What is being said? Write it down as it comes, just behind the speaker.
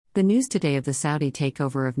The news today of the Saudi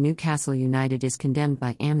takeover of Newcastle United is condemned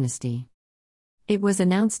by Amnesty. It was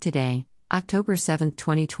announced today, October 7,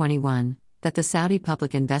 2021, that the Saudi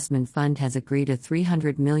Public Investment Fund has agreed a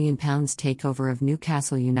 £300 million takeover of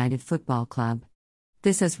Newcastle United Football Club.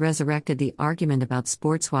 This has resurrected the argument about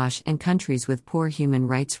sportswash and countries with poor human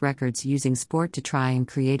rights records using sport to try and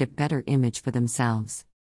create a better image for themselves.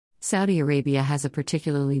 Saudi Arabia has a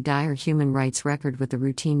particularly dire human rights record with the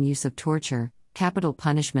routine use of torture, capital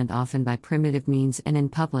punishment often by primitive means and in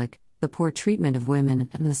public, the poor treatment of women,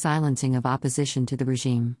 and the silencing of opposition to the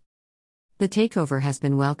regime. The takeover has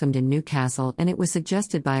been welcomed in Newcastle, and it was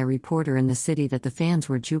suggested by a reporter in the city that the fans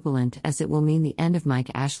were jubilant as it will mean the end of Mike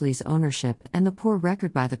Ashley's ownership and the poor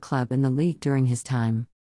record by the club in the league during his time.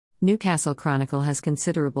 Newcastle Chronicle has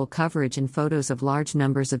considerable coverage and photos of large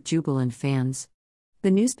numbers of jubilant fans.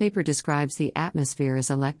 The newspaper describes the atmosphere as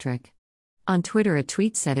electric. On Twitter, a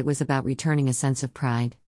tweet said it was about returning a sense of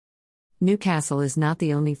pride. Newcastle is not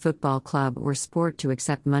the only football club or sport to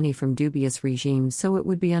accept money from dubious regimes, so it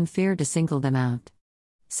would be unfair to single them out.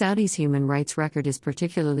 Saudi's human rights record is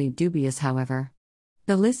particularly dubious, however.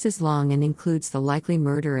 The list is long and includes the likely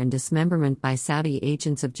murder and dismemberment by Saudi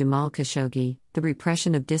agents of Jamal Khashoggi, the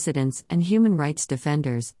repression of dissidents and human rights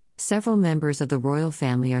defenders. Several members of the royal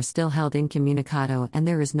family are still held incommunicado, and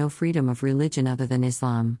there is no freedom of religion other than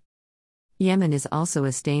Islam. Yemen is also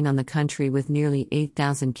a stain on the country, with nearly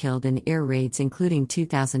 8,000 killed in air raids, including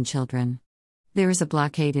 2,000 children. There is a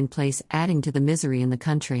blockade in place, adding to the misery in the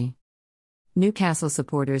country. Newcastle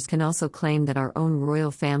supporters can also claim that our own royal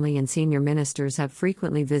family and senior ministers have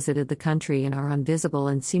frequently visited the country and are on visible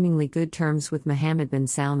and seemingly good terms with Mohammed bin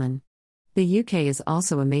Salman. The UK is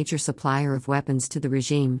also a major supplier of weapons to the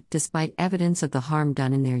regime, despite evidence of the harm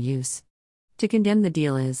done in their use. To condemn the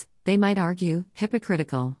deal is, they might argue,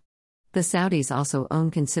 hypocritical. The Saudis also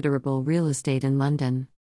own considerable real estate in London.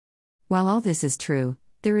 While all this is true,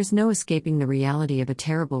 there is no escaping the reality of a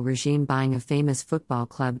terrible regime buying a famous football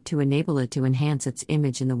club to enable it to enhance its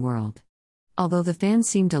image in the world. Although the fans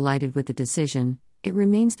seem delighted with the decision, it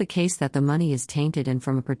remains the case that the money is tainted and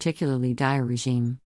from a particularly dire regime.